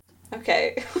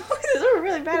Okay. We're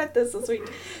really bad at this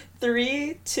week.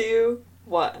 3, 2,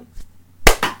 1.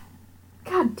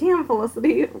 God damn,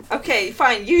 Felicity. Okay,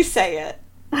 fine. You say it.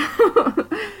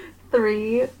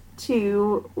 3,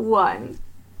 2, 1.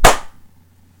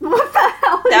 What the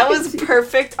hell? That was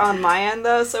perfect on my end,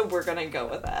 though, so we're gonna go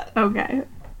with that. Okay.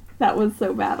 That was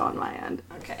so bad on my end.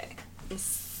 Okay.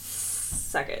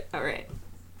 Suck it. Alright.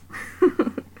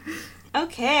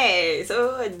 Okay,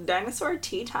 so dinosaur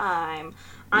tea time.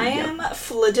 I am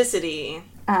Felicity.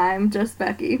 I'm just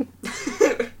Becky.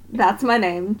 That's my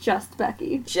name, just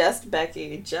Becky. Just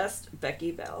Becky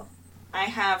Bell. I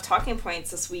have talking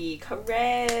points this week.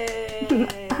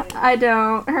 Hooray! I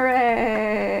don't.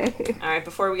 Hooray! Alright,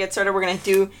 before we get started, we're going to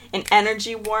do an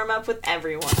energy warm-up with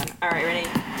everyone. Alright, ready?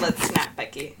 Let's snap,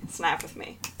 Becky. Snap with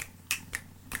me.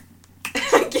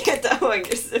 I can't tell when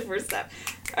you're super snap.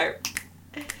 Alright.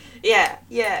 Yeah.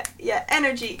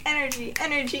 Energy. No,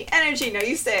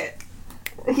 you say it.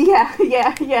 Yeah.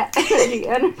 Energy.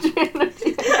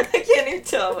 I can't even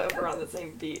tell if we're on the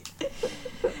same beat.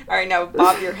 Alright, now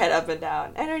bob your head up and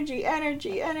down. Energy.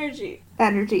 Energy. And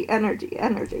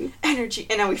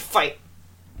now we fight.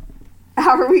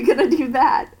 How are we gonna do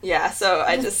that? Yeah, so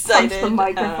I decided... punch the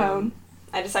microphone.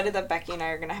 I decided that Becky and I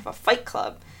are gonna have a fight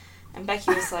club. And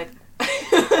Becky was like...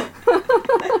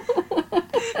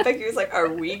 are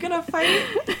we gonna fight?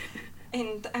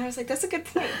 And I was like, that's a good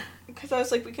point. Because I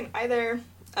was like, we can either...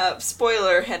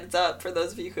 spoiler, heads up for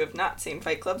those of you who have not seen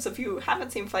Fight Club. So if you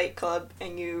haven't seen Fight Club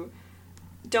and you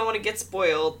don't want to get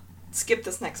spoiled, skip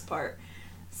this next part.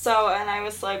 So, and I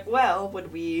was like, well,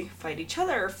 would we fight each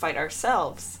other or fight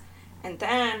ourselves? And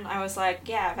then I was like,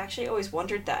 yeah, I've actually always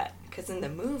wondered that. Because in the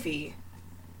movie,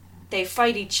 they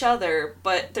fight each other,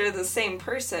 but they're the same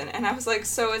person. And I was like,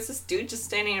 so is this dude just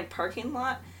standing in a parking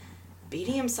lot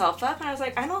beating himself up? And I was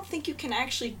like, I don't think you can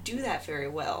actually do that very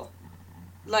well.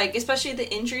 Like, especially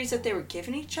the injuries that they were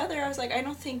giving each other, I was like, I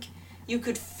don't think you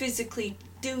could physically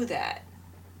do that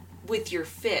with your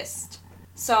fist.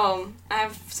 So, I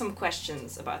have some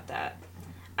questions about that.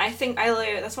 I think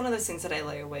that's one of those things that I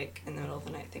lay awake in the middle of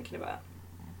the night thinking about.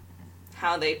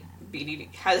 How they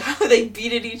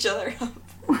beated each other up.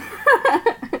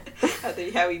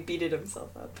 how he beated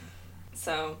himself up.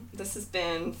 So, this has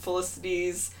been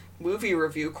Felicity's movie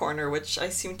review corner, which I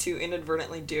seem to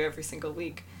inadvertently do every single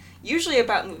week. Usually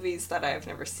about movies that I've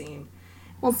never seen.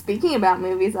 Well, speaking about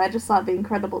movies, I just saw The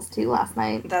Incredibles 2 last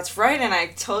night. That's right, and I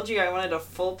told you I wanted a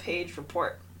full-page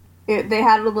report. They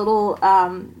had a little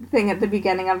thing at the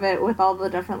beginning of it with all the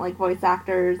different voice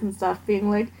actors and stuff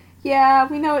being like, yeah,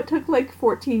 we know it took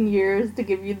 14 years to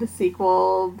give you the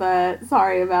sequel, but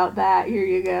sorry about that, here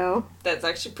you go. That's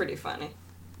actually pretty funny.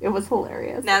 It was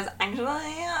hilarious. That's actually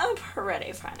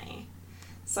pretty funny.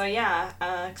 So yeah,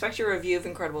 expect your review of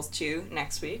Incredibles 2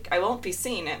 next week. I won't be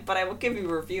seeing it, but I will give you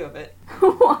a review of it.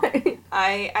 Why?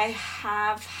 I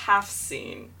have half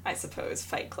seen, I suppose,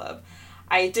 Fight Club.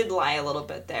 I did lie a little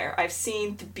bit there. I've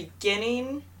seen the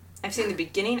beginning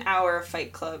hour of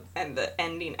Fight Club and the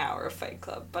ending hour of Fight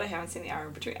Club, but I haven't seen the hour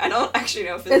in between. I don't actually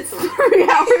know if it's 3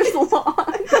 hours long.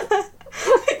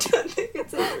 I don't think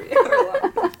it's a 3 hour long.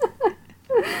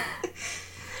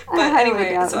 But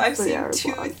anyway, so I've seen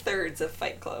 2/3 of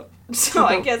Fight Club. So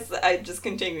I guess I just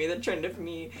continue the trend of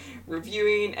me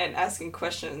reviewing and asking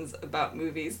questions about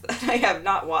movies that I have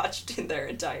not watched in their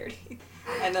entirety.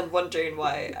 And then wondering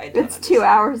why I don't understand. 2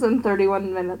 hours and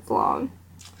 31 minutes long.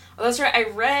 Oh, that's right. I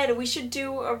read we should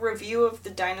do a review of the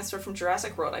dinosaur from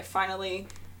Jurassic World.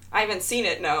 I haven't seen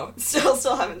it, no.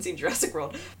 Still haven't seen Jurassic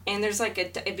World. And there's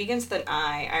it begins with an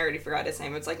I. I already forgot his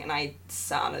name. It's an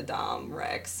Isonodom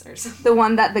Rex or something. The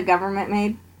one that the government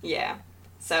made? Yeah.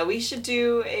 So we should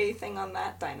do a thing on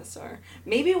that dinosaur.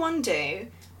 Maybe one day,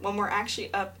 when we're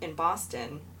actually up in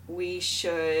Boston, we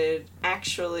should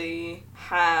actually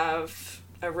have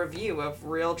a review of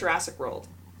real Jurassic World.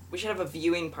 We should have a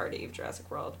viewing party of Jurassic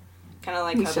World. Kind of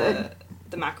like how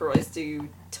the McElroys do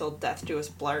Till Death Do Us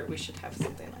Blart. We should have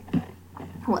something like that.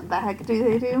 What the heck do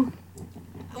they do?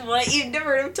 What? You've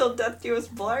never heard of Till Death Do Us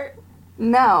Blart?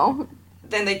 No.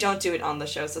 Then they don't do it on the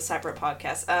show. It's a separate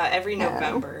podcast. Every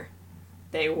November,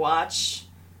 they watch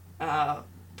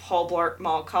Paul Blart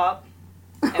Mall Cop.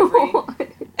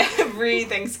 Every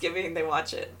Thanksgiving, they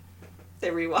watch it. They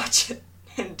rewatch it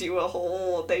and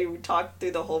they talk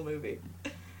through the whole movie.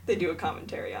 They do a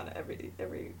commentary on it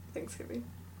every Thanksgiving.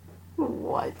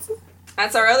 What?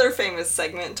 That's our other famous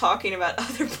segment, talking about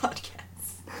other podcasts.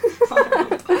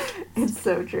 It's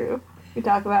so true. We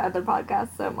talk about other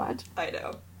podcasts so much. I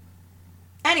know.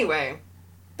 Anyway,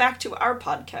 back to our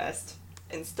podcast.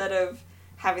 Instead of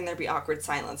having there be awkward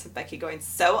silence and Becky going,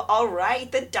 so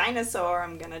alright, the dinosaur,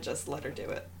 I'm gonna just let her do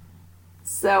it.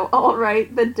 So,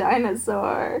 alright, the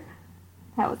dinosaur.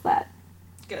 How was that?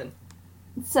 Good.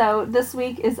 So, this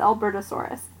week is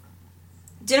Albertosaurus.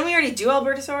 Didn't we already do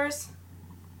Albertosaurus?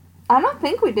 I don't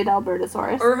think we did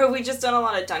Albertosaurus. Or have we just done a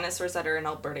lot of dinosaurs that are in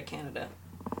Alberta, Canada?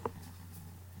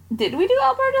 Did we do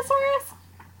Albertosaurus?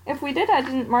 If we did, I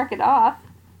didn't mark it off.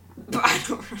 I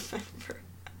don't remember.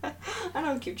 I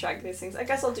don't keep track of these things. I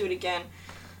guess I'll do it again.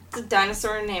 It's a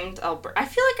dinosaur named Albert. I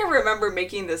feel like I remember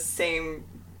making the same.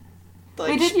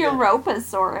 We did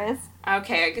Ouroboros.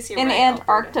 Okay, I guess you're in right. In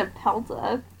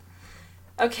Antarctica.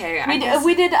 Okay,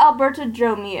 we did Alberta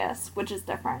dromeus, which is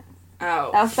different.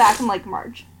 Oh. That was back in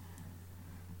March.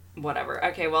 Whatever.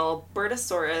 Okay, well,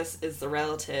 Albertosaurus is the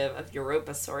relative of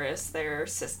Ouroboros. They're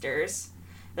sisters.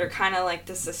 They're kind of like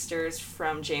the sisters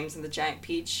from James and the Giant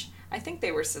Peach. I think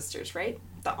they were sisters, right?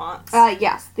 The aunts.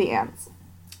 Yes, the aunts.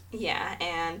 Yeah,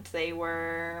 and they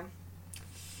were...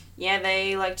 Yeah,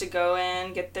 they like to go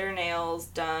in, get their nails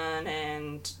done,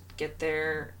 and get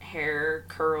their hair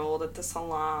curled at the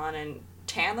salon, and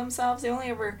tan themselves. The only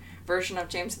ever version of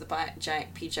James and the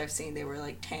Giant Peach I've seen, they were,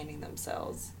 tanning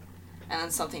themselves. And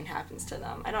then something happens to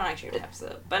them. I don't actually know what happens to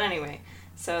them. But anyway,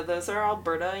 so those are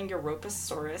Alberta and Ouroboros.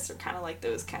 They're kind of like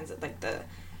those kinds of,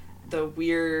 the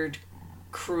weird,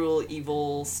 cruel,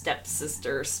 evil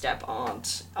stepsister,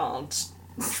 step-aunt,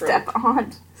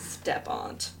 Step-aunt.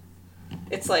 Step-aunt.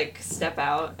 It's like Step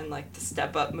Out and, the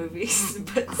Step Up movies,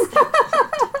 but Step-aunt.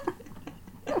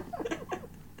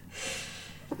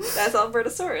 That's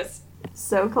Albertosaurus.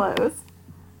 So close.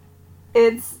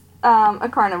 It's, a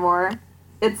carnivore.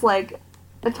 It's like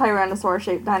a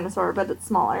Tyrannosaur-shaped dinosaur, but it's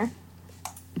smaller.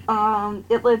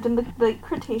 It lived in the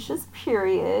Cretaceous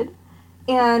period,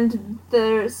 and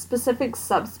the specific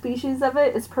subspecies of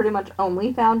it is pretty much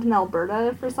only found in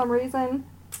Alberta for some reason.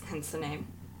 Hence the name.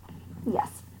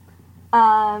 Yes.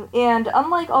 And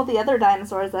unlike all the other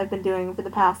dinosaurs I've been doing for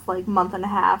the past, month and a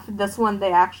half, this one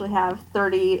they actually have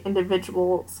 30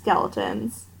 individual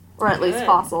skeletons, or at least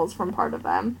fossils from part of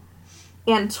them.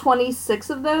 And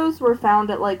 26 of those were found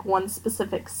at, one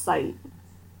specific site.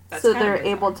 That's so they're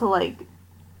able to,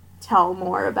 tell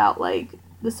more about,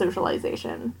 the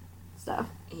socialization stuff.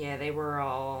 Yeah, they were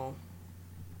all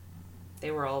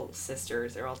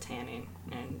sisters. They're all tanning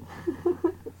and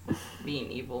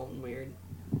being evil and weird.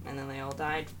 And then they all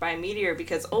died by a meteor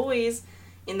because always,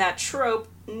 in that trope,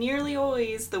 nearly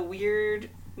always the weird,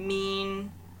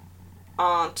 mean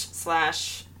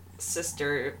aunt/sister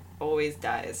always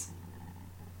dies.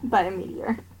 By a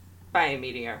meteor. By a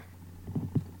meteor.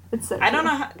 It's so I don't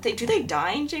know how... do they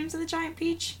die in James and the Giant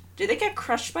Peach? Do they get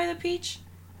crushed by the peach?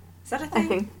 Is that a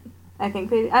thing? I think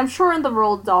they... I'm sure in the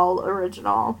Roald Dahl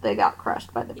original, they got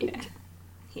crushed by the peach. Yeah.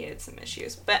 He had some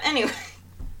issues. But anyway.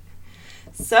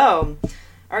 So,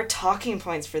 our talking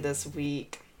points for this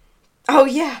week. Oh,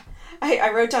 yeah. I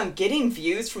wrote down getting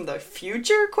views from the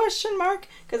future, ?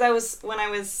 Because when I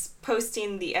was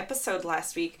posting the episode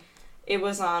last week, it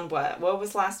was on what? What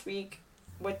was last week?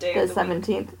 What day the of the 17th.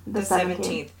 week? The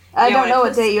 17th. I don't know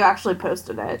what day you actually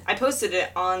posted it. I posted it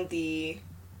on the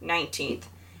 19th.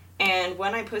 And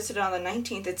when I posted it on the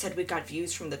 19th, it said we got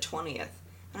views from the 20th.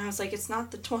 And I was like, it's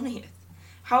not the 20th.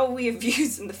 How will we have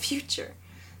views in the future?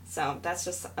 So that's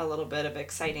just a little bit of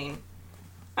exciting.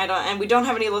 And we don't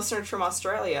have any listeners from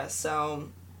Australia, so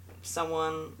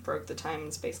someone broke the time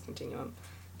and space continuum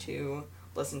to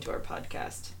listen to our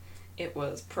podcast. It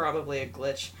was probably a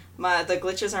glitch. The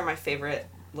glitches are my favorite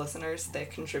listeners. They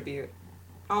contribute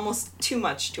almost too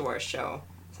much to our show.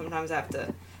 Sometimes I have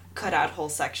to cut out whole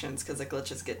sections because the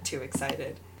glitches get too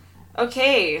excited.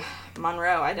 Okay,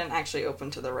 Monroe. I didn't actually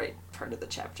open to the right part of the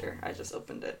chapter. I just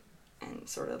opened it and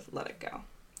sort of let it go.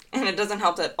 And it doesn't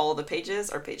help that all the pages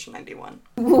are page 91.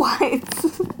 What?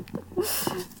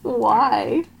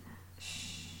 Why?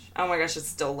 Oh my gosh, it's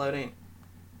still loading.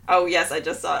 Oh yes, I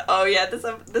just saw it. Oh yeah,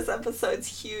 this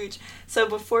episode's huge. So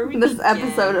before we begin...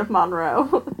 episode of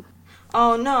Monroe.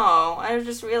 Oh no, I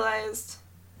just realized...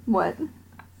 What?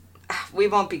 We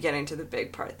won't be getting to the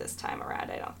big part this time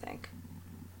around, I don't think.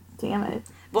 Damn it.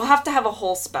 We'll have to have a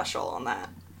whole special on that.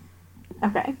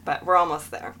 Okay. But we're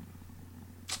almost there.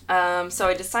 So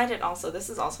I decided also, this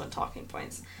is also in Talking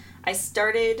Points, I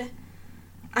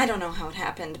don't know how it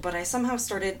happened, but I somehow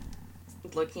started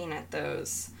looking at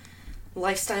those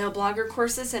lifestyle blogger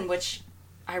courses in which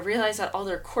I realized that all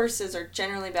their courses are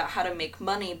generally about how to make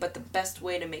money, but the best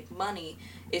way to make money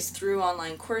is through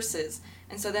online courses.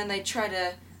 And so then they try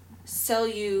to sell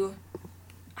you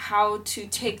how to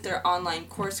take their online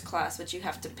course class, which you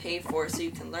have to pay for so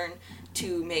you can learn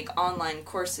to make online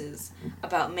courses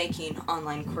about making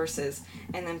online courses.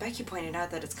 And then Becky pointed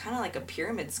out that it's kind of like a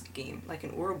pyramid scheme, like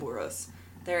an Ouroboros.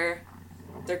 They're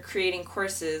they're creating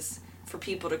courses for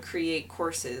people to create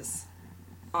courses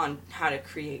on how to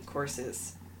create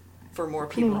courses for more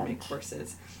people to make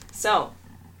courses. So,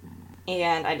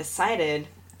 and I decided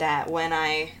that when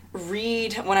I'm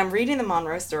reading the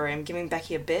Monroe story, I'm giving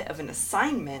Becky a bit of an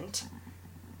assignment.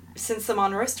 Since the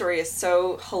Monroe story is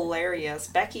so hilarious,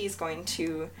 Becky is going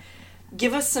to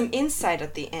give us some insight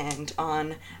at the end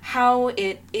on how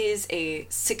it is a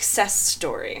success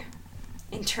story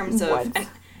in terms of...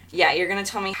 you're going to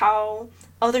tell me how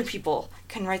other people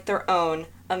can write their own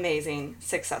amazing,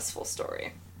 successful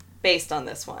story based on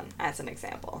this one, as an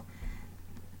example.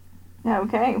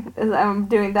 Okay. I'm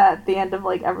doing that at the end of,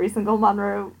 like, every single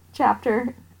Monroe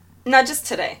chapter? Not just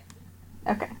today.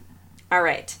 Okay. All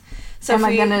right. So am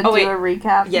I going to do a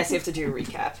recap? Yes, you have to do a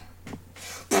recap.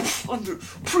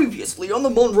 Previously on the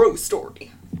Monroe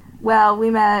story. Well, we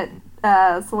met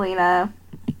Selena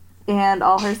and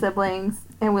all her siblings,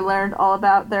 and we learned all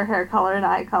about their hair color and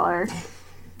eye color.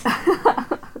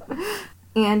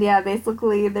 And yeah,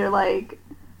 basically they're like,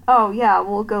 oh yeah,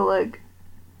 we'll go look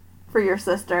for your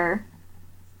sister.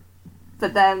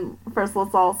 But then first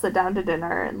let's all sit down to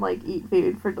dinner and like eat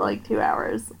food for like 2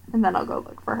 hours, and then I'll go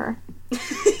look for her.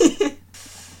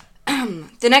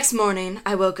 The next morning,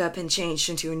 I woke up and changed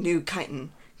into a new chiton,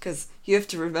 because you have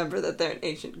to remember that they're in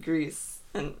ancient Greece,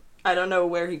 and I don't know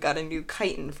where he got a new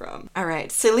chiton from.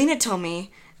 Alright, Selena told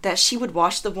me that she would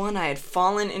wash the one I had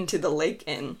fallen into the lake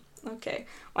in. Okay.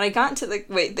 When I got into the...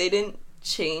 Wait, they didn't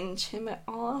change him at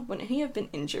all? Wouldn't he have been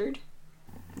injured?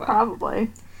 Well,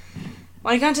 probably.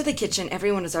 When I got into the kitchen,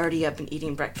 everyone was already up and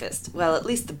eating breakfast. Well, at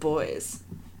least the boys.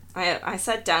 I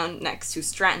sat down next to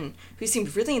Stratton, who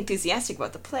seemed really enthusiastic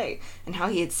about the play, and how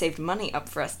he had saved money up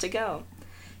for us to go.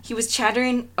 He was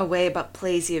chattering away about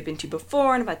plays he had been to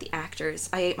before and about the actors.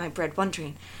 I ate my bread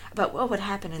wondering about what would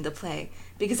happen in the play,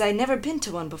 because I had never been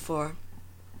to one before.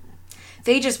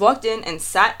 Faye just walked in and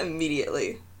sat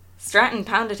immediately. Stratton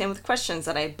pounded him with questions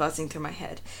that I had buzzing through my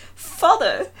head.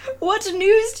 "Father, what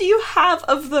news do you have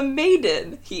of the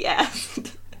maiden?" he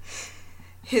asked.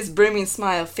 His brimming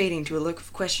smile fading to a look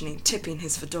of questioning, tipping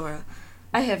his fedora.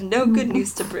 "I have no good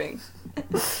news to bring."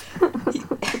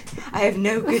 "I have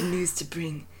no good news to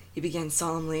bring," he began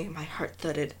solemnly. My heart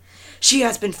thudded. "She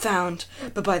has been found,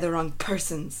 but by the wrong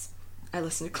persons." I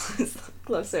listened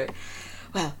closer.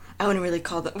 Well, I wouldn't really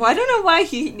call them... Well, I don't know why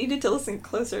he needed to listen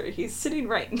closer. He's sitting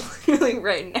literally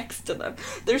right next to them.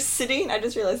 I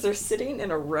just realized they're sitting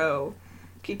in a row.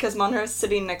 Because Monroe's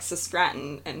sitting next to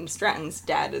Stratton, and Stratton's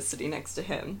dad is sitting next to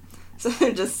him. So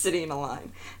they're just sitting in a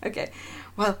line. Okay.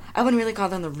 Well, I wouldn't really call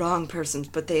them the wrong persons,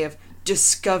 but they have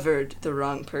discovered the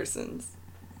wrong persons.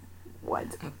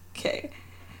 What? Okay.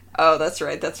 Oh, that's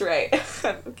right.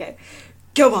 Okay.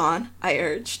 "Go on," I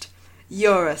urged.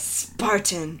 "You're a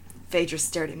Spartan." Phaedra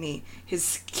stared at me.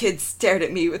 His kids stared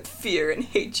at me with fear and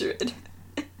hatred.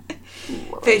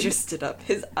 Phaedra stood up,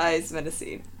 his eyes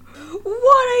menacing. "What do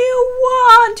you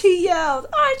want?" he yelled.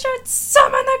 "I should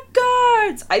summon the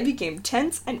guards." I became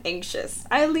tense and anxious.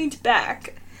 I leaned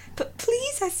back. "But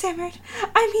please," I stammered.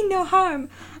 "I mean no harm."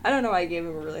 I don't know why I gave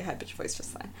him a really high-pitched voice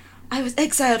just then. "I was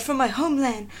exiled from my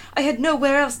homeland. I had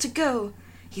nowhere else to go."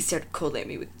 He stared coldly at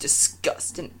me with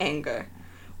disgust and anger.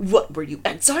 "What were you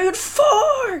exiled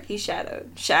for?" he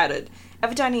shouted.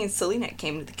 Evidani and Selena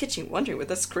came into the kitchen wondering what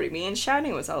the screaming and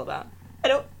shouting was all about. "I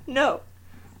don't know."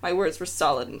 My words were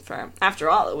solid and firm. After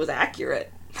all, it was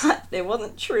accurate. It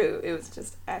wasn't true, it was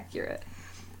just accurate.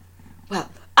 "Well,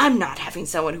 I'm not having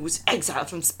someone who was exiled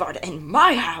from Sparta in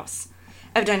my house."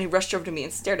 Evidani rushed over to me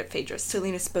and stared at Phaedra.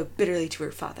 Selena spoke bitterly to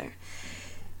her father.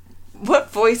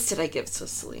 What voice did I give to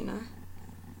Selena?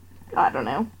 I don't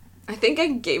know. I think I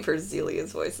gave her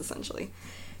Zelia's voice, essentially.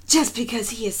 "Just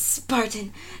because he is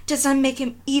Spartan does not make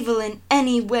him evil in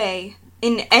any way."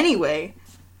 In any way?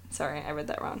 Sorry, I read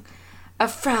that wrong. A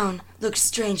frown looked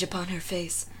strange upon her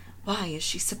face. Why is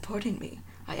she supporting me?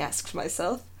 I asked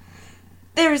myself.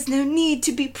 "There is no need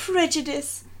to be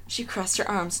prejudiced." She crossed her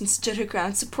arms and stood her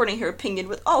ground, supporting her opinion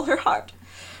with all her heart.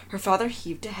 Her father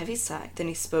heaved a heavy sigh, then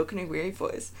he spoke in a weary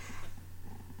voice.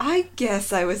 "I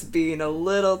guess I was being a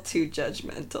little too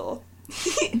judgmental."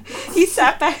 He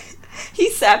sat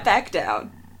back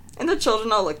down, and the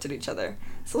children all looked at each other.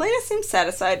 Selena seemed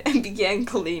satisfied and began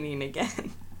cleaning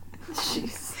again.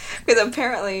 Jeez. Because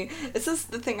apparently, this is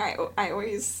the thing I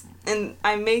always... And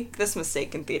I make this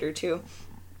mistake in theater, too.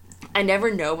 I never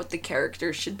know what the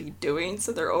characters should be doing,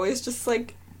 so they're always just,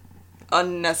 like,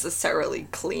 unnecessarily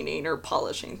cleaning or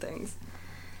polishing things.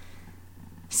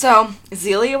 So,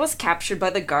 Zelia was captured by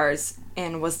the guards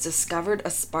and was discovered a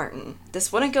Spartan.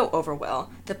 This wouldn't go over well.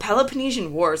 The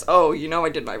Peloponnesian Wars, oh, you know I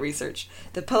did my research.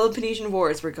 The Peloponnesian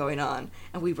Wars were going on,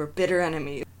 and we were bitter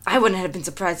enemies. I wouldn't have been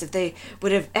surprised if they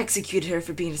would have executed her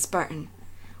for being a Spartan.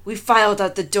 We filed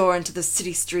out the door into the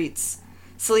city streets.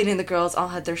 Selena and the girls all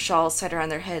had their shawls tied around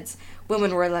their heads.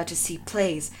 Women were allowed to see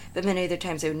plays, but many other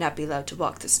times they would not be allowed to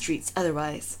walk the streets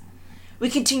otherwise. We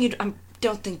continued...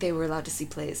 don't think they were allowed to see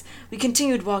plays. We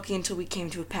continued walking until we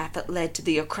came to a path that led to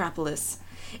the Acropolis.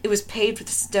 It was paved with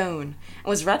stone and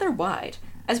was rather wide.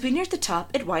 As we neared the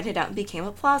top, it widened out and became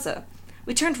a plaza.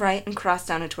 We turned right and crossed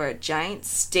down into where a giant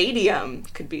stadium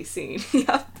could be seen.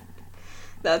 Yep.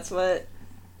 That's what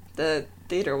the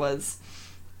theater was.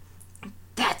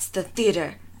 That's the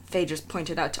theater, Phaedrus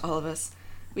pointed out to all of us.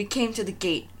 We came to the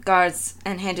gate guards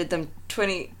and handed them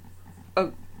 20...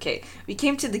 We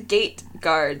came to the gate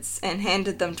guards and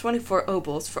handed them 24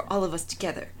 obols for all of us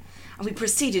together. And we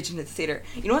proceeded into the theater.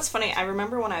 You know what's funny? I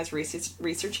remember when I was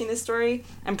researching this story,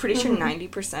 I'm pretty sure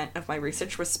 90% of my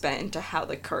research was spent into how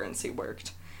the currency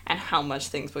worked and how much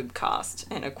things would cost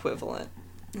and equivalent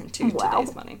into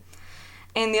today's money.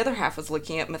 And the other half was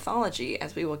looking at mythology,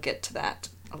 as we will get to that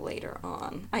later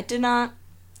on.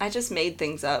 I just made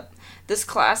things up. The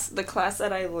class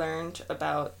that I learned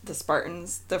about the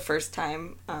Spartans the first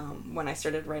time when I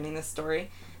started writing this story,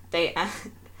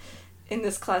 in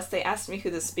this class they asked me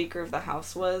who the Speaker of the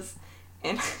House was,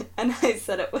 and I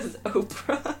said it was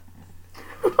Oprah.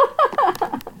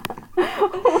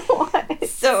 What?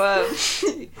 So,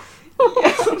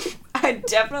 yeah, I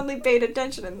definitely paid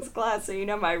attention in this class, so you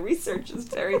know my research is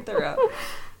very thorough.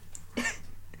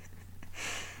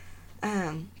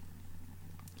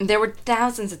 There were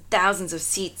thousands and thousands of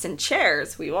seats and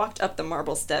chairs. We walked up the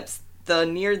marble steps,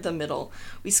 near the middle.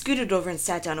 We scooted over and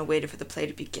sat down and waited for the play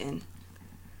to begin.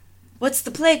 "What's the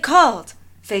play called?"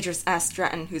 Phaedrus asked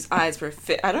Stratton, whose eyes were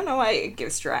I don't know why it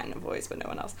gives Stratton a voice, but no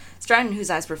one else. Stratton, whose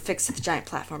eyes were fixed at the giant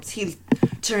platforms. He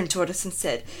turned toward us and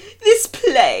said, "This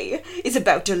play is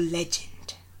about a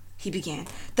legend," he began.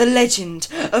 "The legend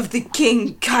of the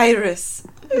King Kyrus."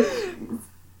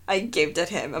 I gaped at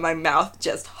him, and my mouth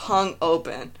just hung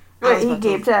open. Wait, he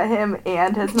gaped at him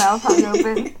and his mouth hung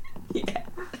open? Yeah.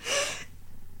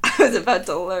 I was about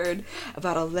to learn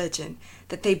about a legend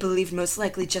that they believed most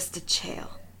likely just a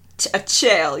tale. A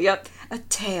tale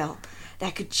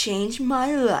that could change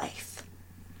my life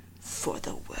for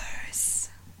the worse.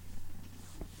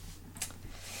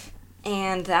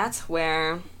 And that's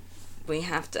where we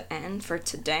have to end for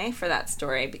today for that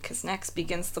story, because next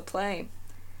begins the play.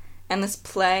 And this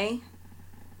play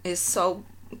is so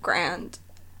grand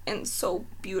and so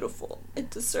beautiful. It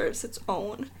deserves its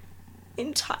own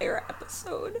entire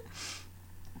episode.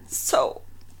 So,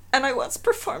 and I once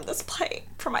performed this play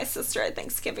for my sister at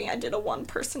Thanksgiving. I did a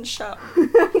one-person show.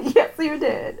 Yes, you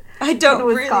did. I don't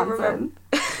really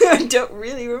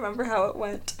remember how it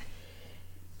went.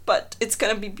 But it's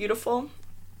gonna be beautiful.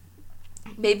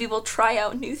 Maybe we'll try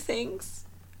out new things.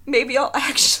 Maybe I'll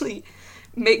actually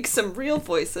make some real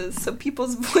voices so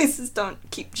people's voices don't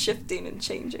keep shifting and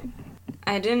changing.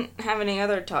 I didn't have any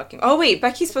other talking. Oh wait,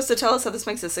 Becky's supposed to tell us how this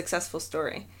makes a successful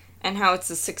story, and how it's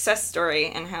a success story,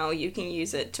 and how you can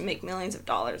use it to make millions of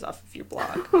dollars off of your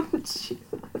blog. Oh, Jesus.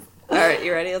 Alright,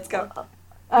 you ready? Let's go.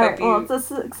 Alright, well, it's a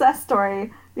success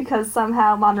story because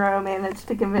somehow Monroe managed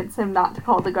to convince him not to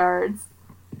call the guards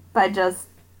by just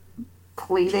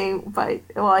pleading,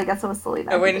 well, I guess it was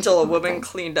Selena. I waited until a woman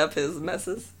cleaned up his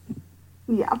messes.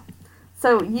 Yeah.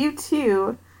 So you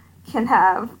too can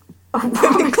have a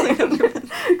woman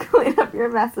clean up your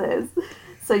messes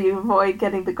so you avoid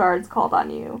getting the guards called on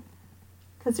you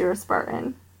because you're a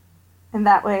Spartan. And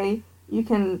that way you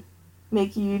can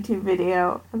make a YouTube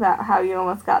video about how you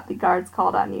almost got the guards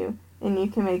called on you and you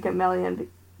can make $1 million.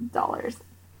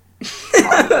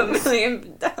 $1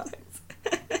 million.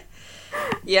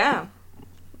 Yeah.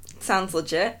 Sounds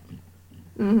legit.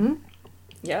 Mm-hmm.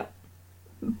 Yep.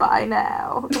 Buy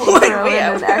now. We'll throw in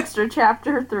an extra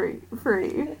chapter 3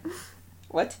 free.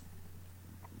 What?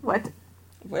 What?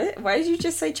 Why did you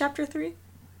just say chapter 3?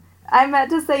 I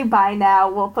meant to say buy now.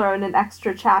 We'll throw in an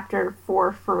extra chapter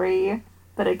for free,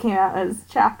 but it came out as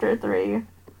chapter 3.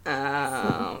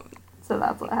 So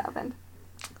that's what happened.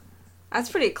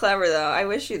 That's pretty clever, though. I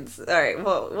wish you'd... Alright,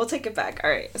 well, we'll take it back.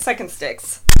 Alright, second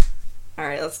sticks.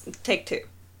 Alright, let's take 2.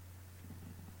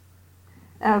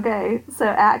 Okay, so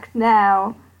act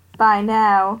now, buy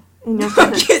now, and you'll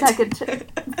get a second...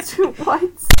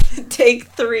 What? Take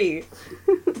 3.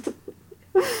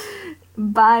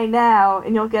 Buy now,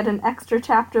 and you'll get an extra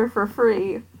chapter for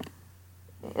free.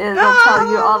 It'll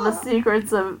tell you all the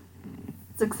secrets of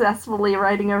successfully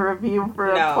writing a review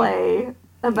for No. a play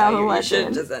about a You legend. should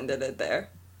have just ended it there.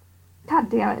 God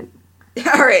damn it.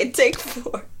 Alright, take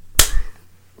 4.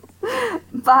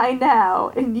 Buy now,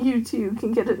 and you too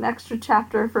can get an extra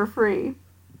chapter for free.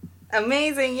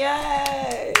 Amazing,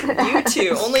 yay!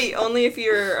 U2. Only if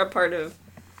you're a part of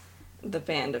the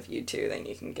band of U2, then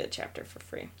you can get a chapter for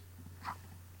free.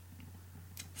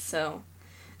 So,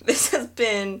 this has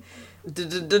been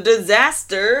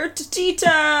Disaster Tea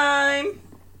Time!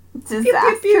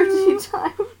 Disaster tea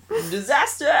time.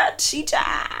 Disaster Tea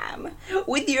Time!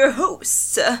 With your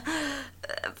hosts,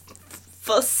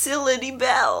 Facility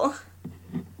Bell.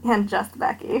 And just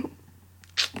Becky.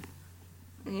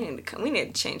 We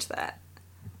need to change that.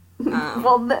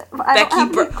 Well, I don't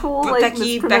have any cool, like,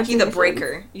 Becky the mispronunciations.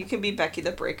 Breaker. You can be Becky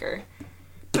the Breaker.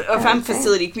 If Okay. I'm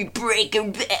Facility, you can be Breaker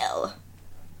Bell.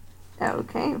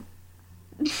 Okay.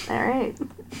 Alright.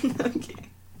 Okay.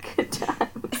 Good time.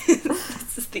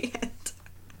 This is the end.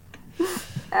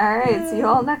 Alright, see you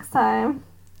all next time.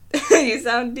 You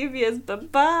sound dubious,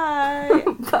 but bye.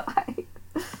 Bye.